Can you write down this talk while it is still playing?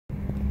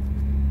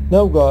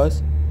Now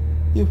guys,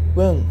 if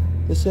when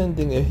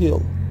descending a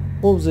hill,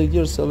 move the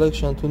gear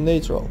selection to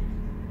neutral,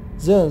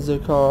 then the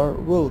car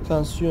will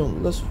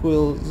consume less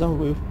fuel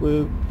than if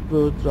we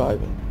were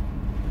driving.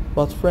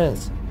 But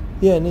friends,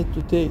 here I need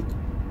to take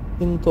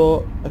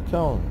into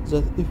account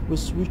that if we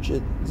switch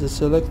the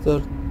selector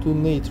to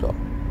neutral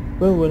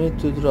when we need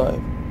to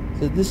drive,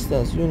 the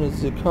distance unit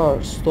the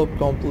car stop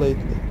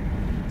completely.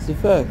 The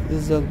fact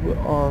is that we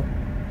are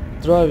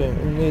driving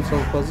in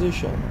neutral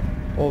position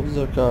of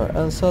the car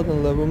and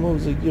suddenly we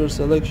move the gear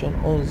selection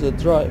on the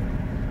drive,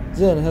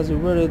 then has a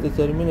very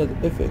determined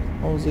effect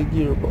on the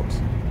gearbox.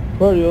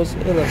 Various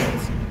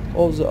elements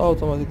of the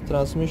automatic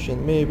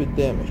transmission may be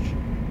damaged,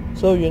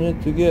 so you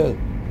need to get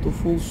to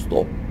full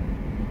stop.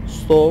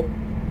 Stop,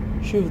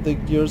 shift the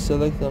gear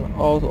selection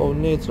out of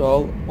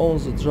neutral on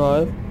the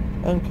drive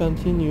and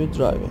continue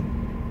driving.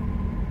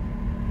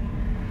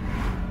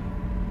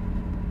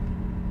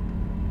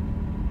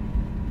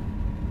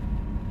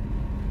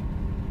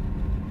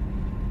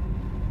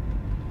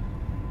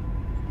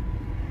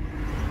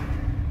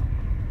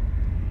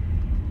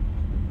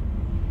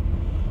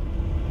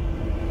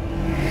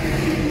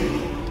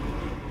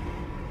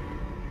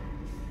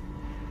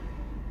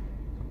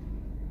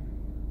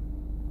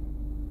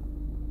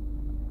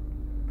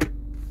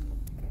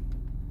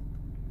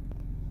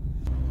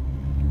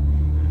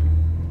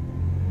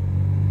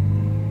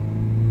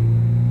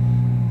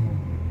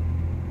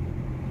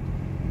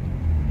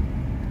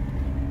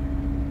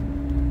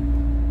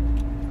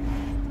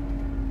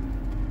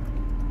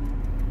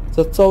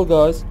 That's all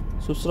guys,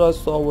 subscribe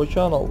to our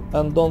channel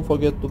and don't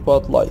forget to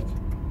put like.